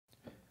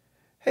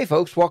Hey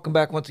folks, welcome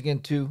back once again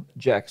to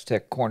Jack's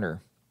Tech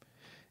Corner.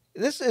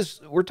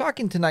 We're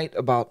talking tonight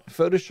about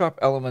Photoshop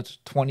Elements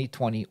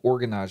 2020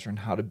 Organizer and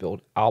how to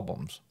build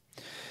albums.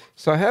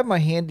 So I have my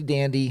handy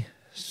dandy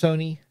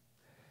Sony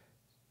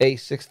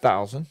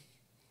a6000.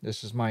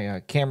 This is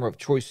my camera of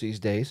choice these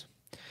days.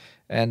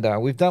 And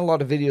we've done a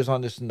lot of videos on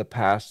this in the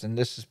past, and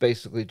this is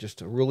basically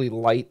just a really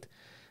light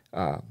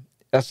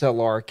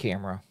SLR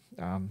camera.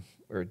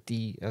 Or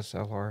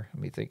DSLR. Let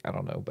me think. I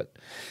don't know, but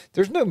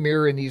there's no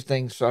mirror in these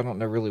things, so I don't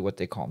know really what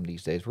they call them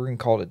these days. We're going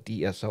to call it a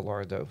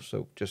DSLR, though,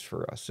 so just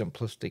for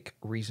simplistic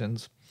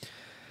reasons.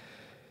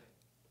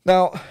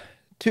 Now,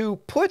 to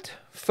put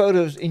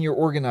photos in your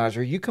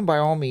organizer, you can by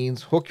all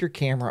means hook your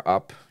camera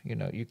up. You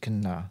know, you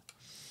can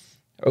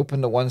open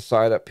the one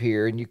side up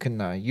here, and you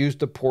can use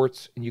the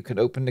ports, and you can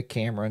open the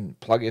camera and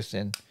plug this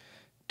in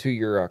to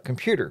your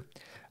computer.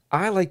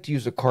 I like to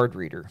use a card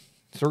reader.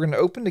 So we're going to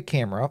open the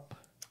camera up.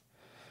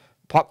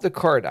 Pop the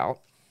card out.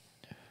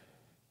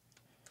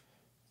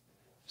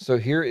 So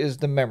here is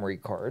the memory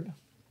card.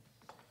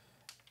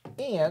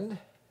 And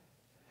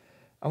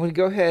I'm going to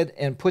go ahead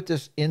and put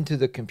this into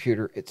the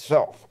computer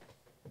itself.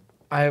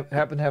 I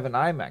happen to have an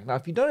iMac. Now,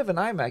 if you don't have an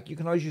iMac, you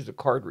can always use a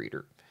card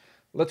reader.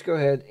 Let's go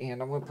ahead and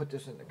I'm going to put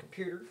this in the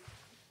computer.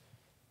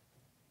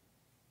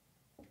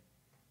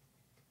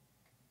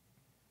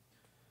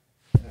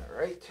 All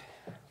right.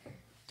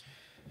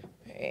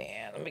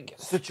 And let me get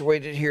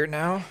situated here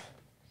now.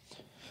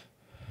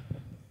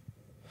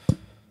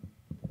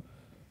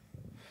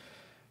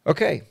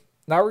 Okay,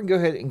 now we're going to go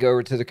ahead and go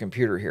over to the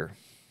computer here.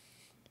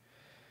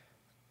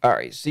 All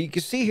right, so you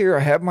can see here I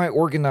have my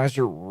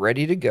organizer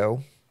ready to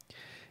go.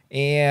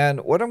 And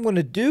what I'm going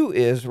to do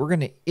is we're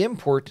going to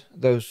import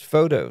those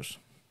photos.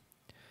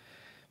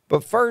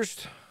 But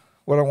first,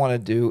 what I want to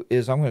do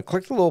is I'm going to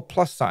click the little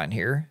plus sign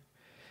here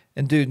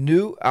and do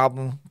New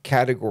Album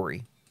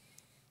Category.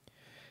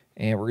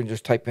 And we're going to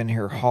just type in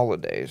here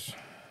Holidays,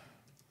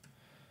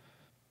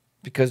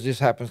 because this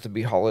happens to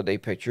be holiday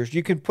pictures.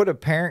 You can put a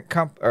parent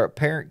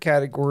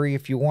category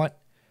if you want,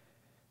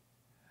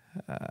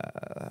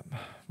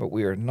 but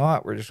we are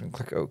not. We're just going to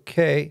click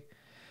OK.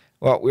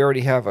 Well, we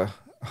already have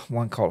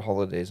one called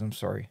Holidays. I'm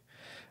sorry.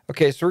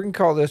 Okay, so we're going to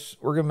call this.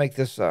 We're going to make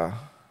this. Well,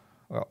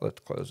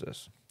 let's close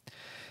this.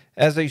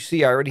 As you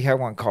see, I already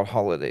have one called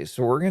Holidays.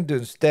 So what we're going to do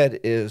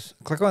instead is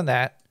click on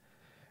that,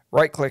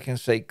 right click, and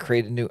say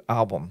Create a New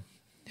Album.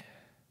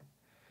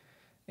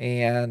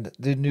 And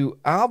the new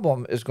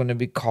album is going to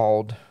be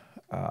called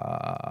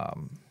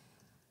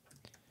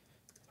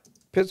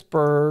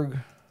Pittsburgh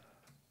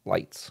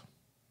Lights.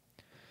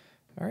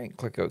 All right,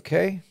 click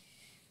OK.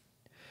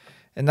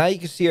 And now you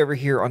can see over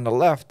here on the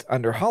left,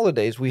 under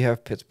Holidays, we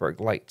have Pittsburgh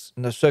Lights.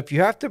 Now, so if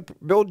you have to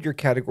build your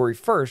category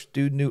first,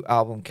 do New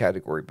Album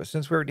Category. But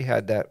since we already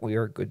had that, we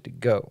are good to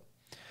go.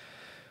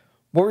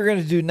 What we're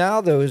going to do now,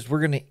 though, is we're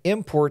going to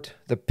import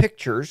the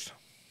pictures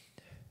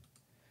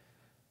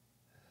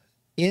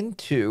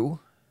into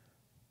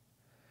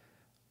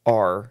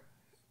our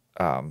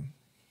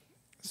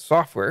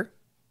software.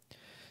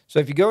 So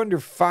if you go under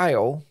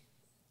File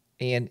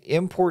and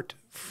Import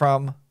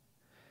from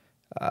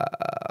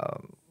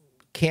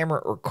Camera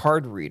or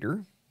Card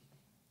Reader,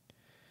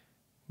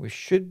 we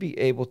should be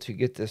able to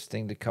get this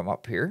thing to come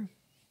up here.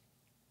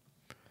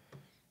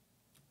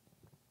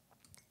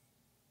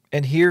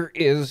 And here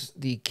is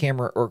the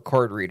camera or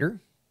card reader.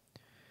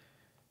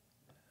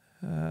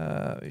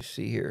 Let me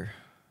see here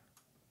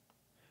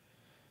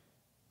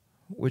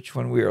which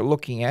one we are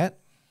looking at.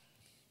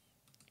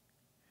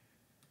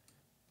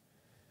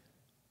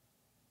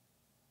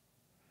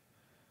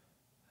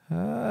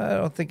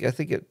 I think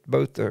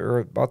both are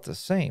about the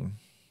same.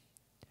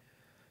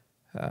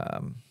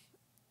 Now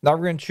we're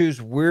going to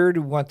choose where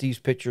do we want these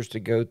pictures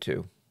to go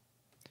to.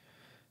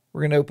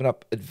 We're going to open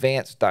up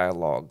Advanced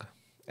Dialog.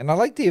 And I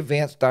like the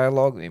Advanced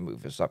Dialog. Let me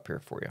move this up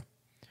here for you.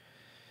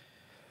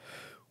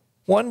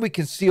 One, we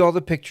can see all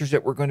the pictures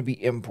that we're going to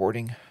be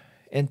importing.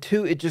 And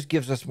two, it just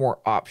gives us more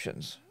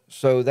options.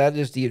 So that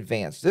is the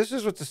advanced. This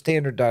is what the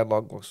standard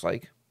dialog looks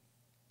like.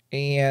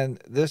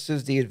 And this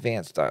is the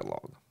advanced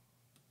dialog.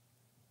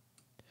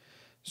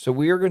 So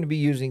we are going to be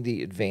using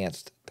the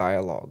advanced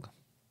dialog.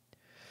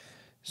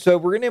 So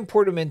we're going to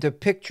import them into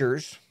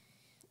pictures.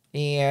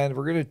 And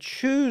we're going to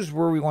choose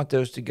where we want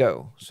those to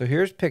go. So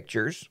here's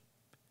pictures.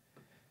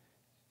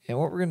 And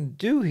what we're going to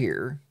do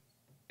here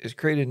is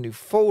create a new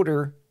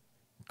folder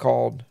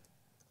called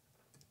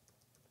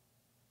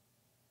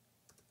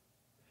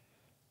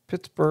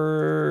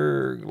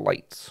Pittsburgh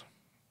Lights.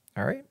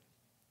 All right.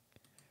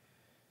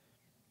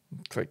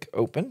 Click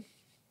Open.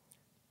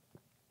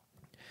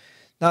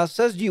 Now it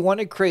says, do you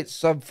want to create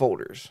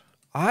subfolders?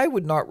 I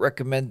would not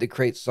recommend to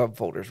create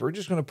subfolders. We're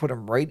just going to put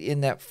them right in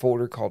that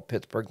folder called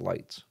Pittsburgh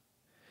Lights.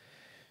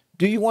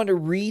 Do you want to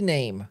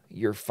rename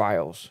your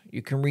files?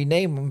 You can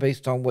rename them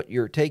based on what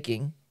you're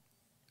taking.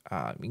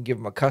 You can give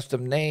them a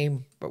custom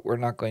name, but we're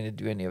not going to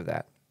do any of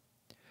that.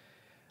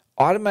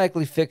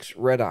 Automatically fix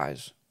red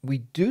eyes. We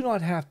do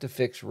not have to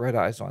fix red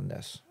eyes on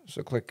this.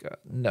 So click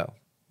No.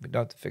 We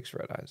don't have to fix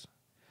red eyes.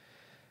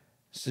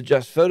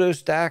 Suggest photo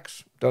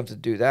stacks. Don't have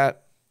to do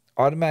that.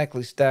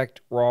 Automatically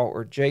stacked RAW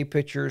or J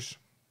pictures.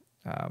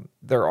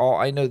 They're all,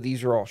 I know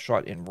these are all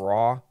shot in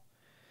RAW.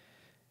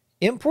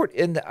 Import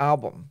in the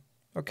album.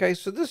 Okay,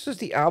 so this is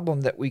the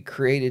album that we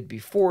created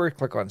before.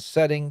 Click on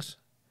settings.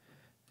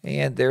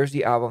 And there's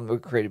the album that we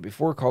created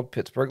before called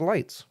Pittsburgh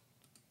Lights.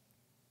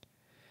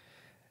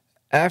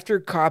 After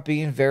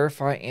copying,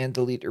 verify, and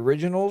delete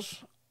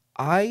originals,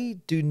 I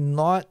do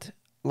not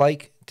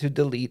like to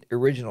delete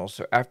originals.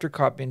 So after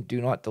copying,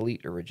 do not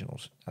delete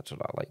originals. That's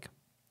what I like.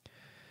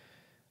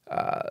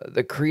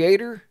 The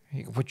creator,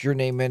 you can put your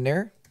name in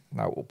there.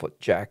 Now we'll put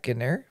Jack in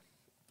there.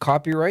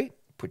 Copyright,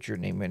 put your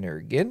name in there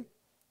again.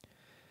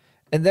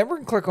 And then we're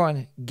going to click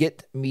on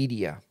Get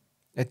Media.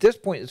 At this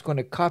point, it's going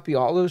to copy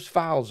all those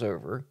files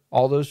over,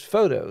 all those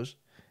photos,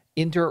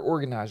 into our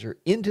organizer,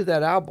 into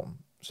that album.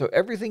 So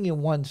everything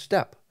in one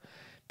step.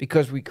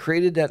 Because we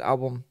created that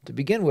album to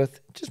begin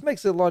with, it just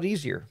makes it a lot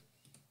easier.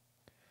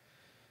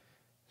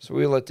 So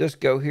we'll let this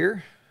go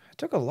here. I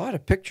took a lot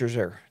of pictures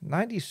there,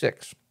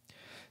 96.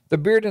 The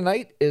beer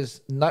tonight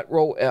is Nut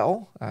Roll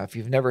L. If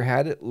you've never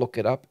had it, look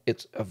it up.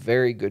 It's a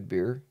very good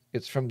beer.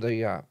 It's from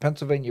the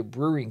Pennsylvania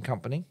Brewing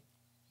Company.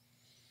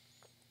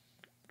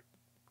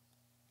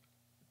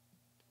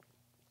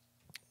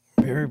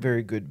 Very,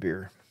 very good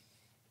beer.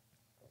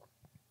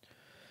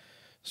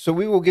 So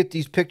we will get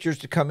these pictures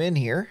to come in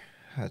here.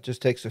 It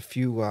just takes a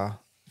few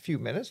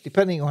minutes,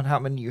 depending on how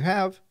many you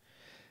have,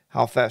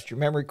 how fast your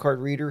memory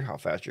card reader, how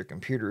fast your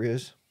computer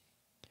is.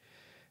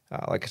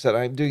 Like I said,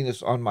 I'm doing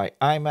this on my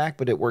iMac,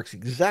 but it works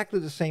exactly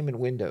the same in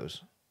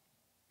Windows.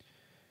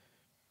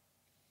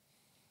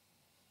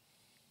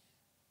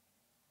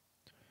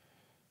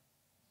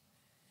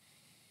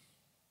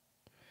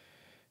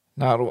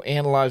 Now it'll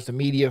analyze the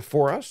media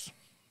for us.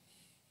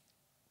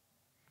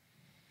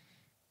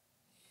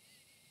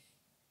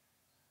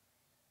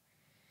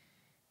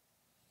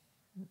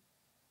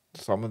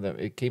 Some of them,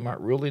 it came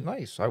out really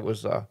nice. I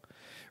was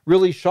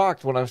really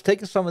shocked when I was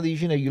taking some of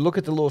these. You know, you look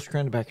at the little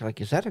screen in the back, you're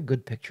like, is that a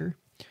good picture?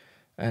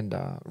 And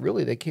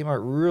really, they came out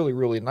really,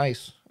 really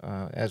nice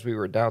as we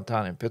were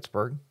downtown in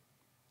Pittsburgh.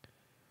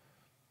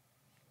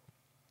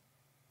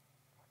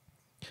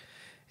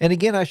 And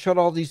again, I shot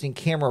all these in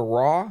camera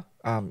raw.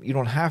 You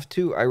don't have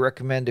to. I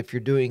recommend if you're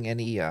doing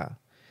any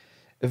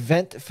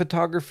event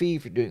photography,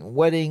 if you're doing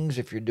weddings,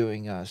 if you're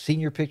doing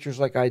senior pictures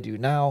like I do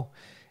now,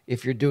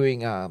 if you're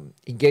doing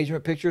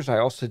engagement pictures, I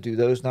also do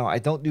those now. I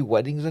don't do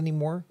weddings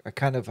anymore. I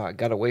kind of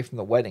got away from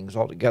the weddings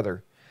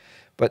altogether.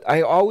 But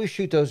I always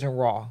shoot those in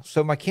RAW.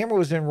 So my camera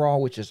was in RAW,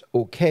 which is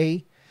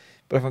okay.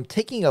 But if I'm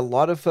taking a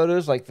lot of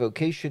photos like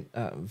vacation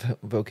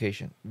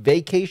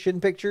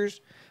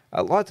pictures,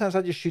 a lot of times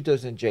I just shoot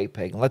those in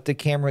JPEG and let the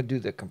camera do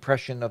the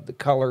compression of the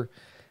color.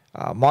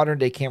 Modern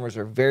day cameras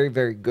are very,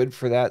 very good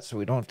for that, so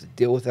we don't have to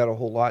deal with that a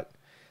whole lot.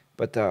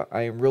 But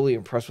I am really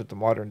impressed with the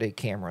modern day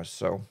cameras.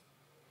 So,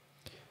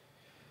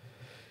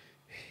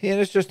 and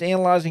it's just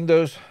analyzing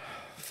those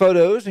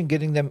photos and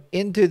getting them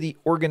into the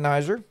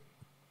organizer.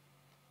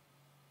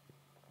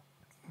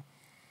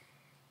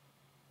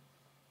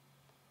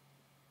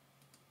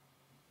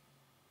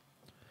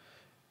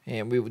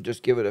 And we will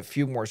just give it a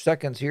few more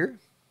seconds here.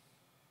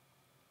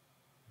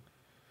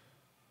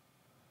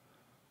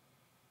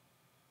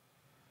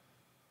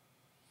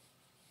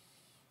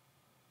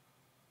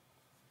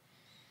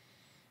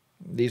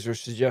 These are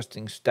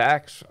suggesting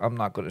stacks. I'm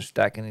not going to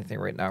stack anything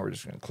right now. We're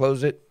just going to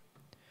close it.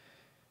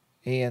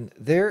 And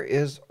there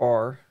is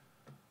our,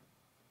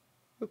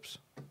 oops,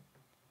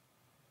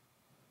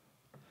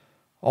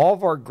 all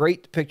of our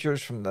great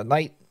pictures from the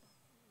night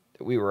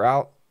that we were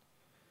out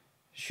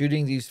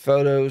shooting these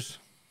photos.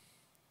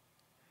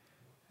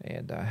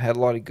 And had a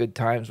lot of good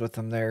times with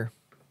them there.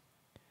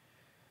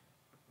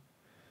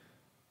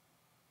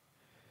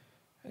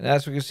 And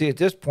as we can see at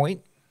this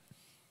point,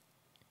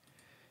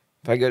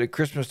 if I go to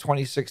Christmas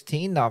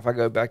 2016, now if I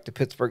go back to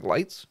Pittsburgh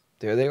Lights,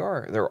 there they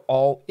are. They're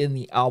all in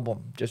the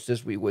album, just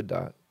as we would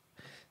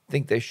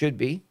think they should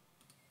be.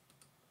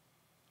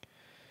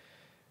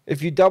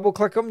 If you double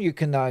click them, you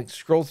can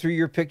scroll through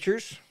your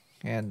pictures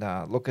and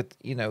look at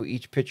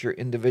each picture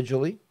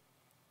individually.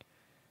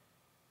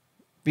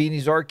 Being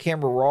these are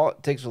camera raw,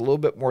 it takes a little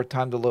bit more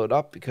time to load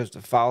up because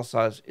the file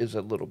size is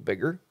a little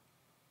bigger.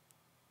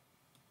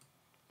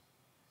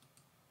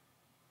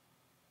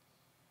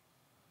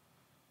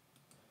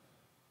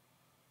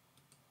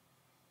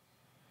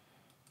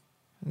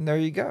 And there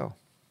you go.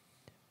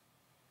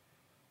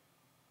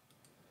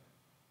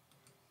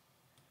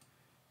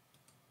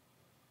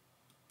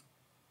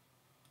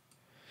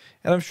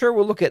 And I'm sure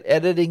we'll look at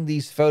editing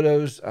these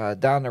photos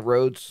down the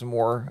road some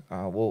more.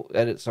 We'll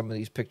edit some of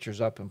these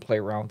pictures up and play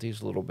around with these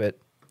a little bit.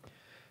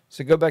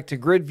 So go back to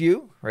grid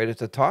view right at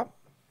the top.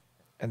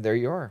 And there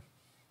you are.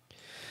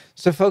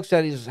 So folks,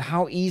 that is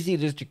how easy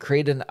it is to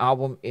create an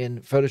album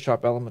in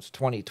Photoshop Elements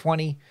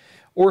 2020.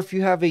 Or if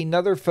you have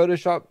another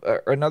Photoshop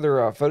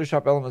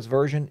Photoshop Elements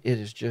version, it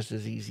is just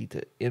as easy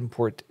to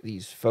import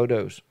these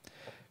photos.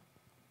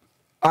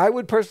 I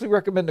would personally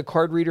recommend a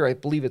card reader. I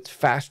believe it's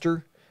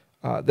faster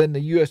than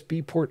the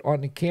USB port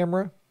on the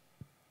camera.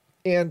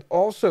 And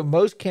also,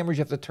 most cameras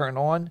you have to turn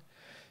on,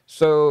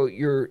 so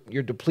you're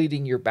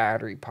depleting your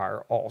battery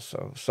power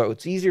also. So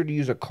it's easier to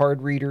use a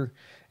card reader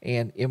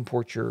and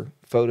import your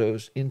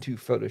photos into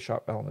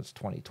Photoshop Elements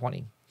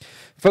 2020.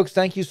 Folks,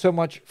 thank you so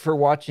much for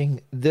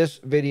watching this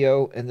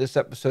video and this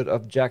episode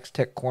of Jack's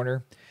Tech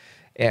Corner.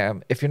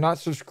 If you're not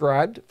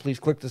subscribed, please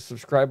click the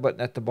subscribe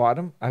button at the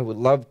bottom. I would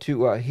love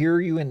to hear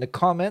you in the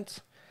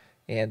comments.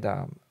 And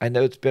I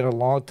know it's been a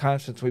long time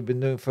since we've been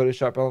doing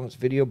Photoshop Elements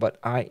video, but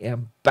I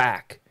am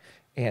back.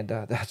 And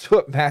that's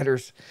what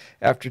matters.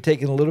 After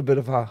taking a little bit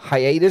of a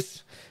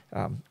hiatus,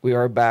 we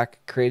are back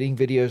creating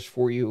videos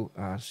for you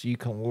so you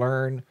can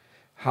learn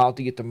how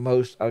to get the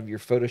most out of your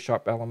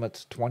Photoshop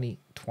Elements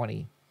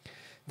 2020.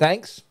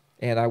 Thanks,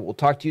 and I will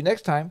talk to you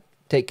next time.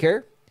 Take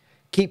care,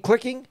 keep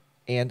clicking,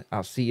 and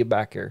I'll see you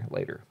back here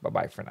later.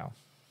 Bye-bye for now.